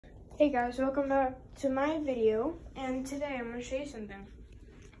Hey guys, welcome back to my video, and today I'm going to show you something.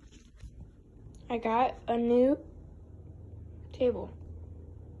 I got a new table.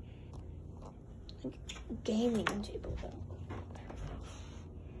 Like gaming table though.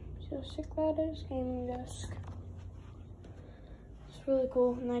 See how sick that is? Gaming desk. It's really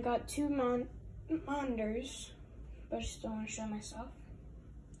cool. And I got two monitors, but I just don't want to show myself.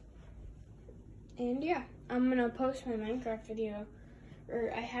 And yeah, I'm going to post my Minecraft video.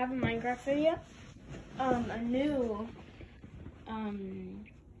 Or I have a Minecraft video, a new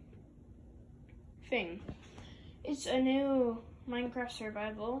thing. It's a new Minecraft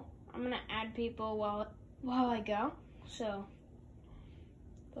survival. I'm gonna add people while I go, so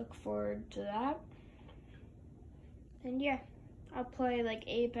look forward to that. And yeah, I'll play like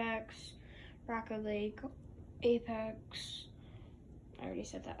Apex, Rocket League, Apex. I already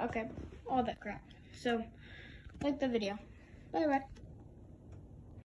said that. Okay, all that crap. So like the video. Bye bye.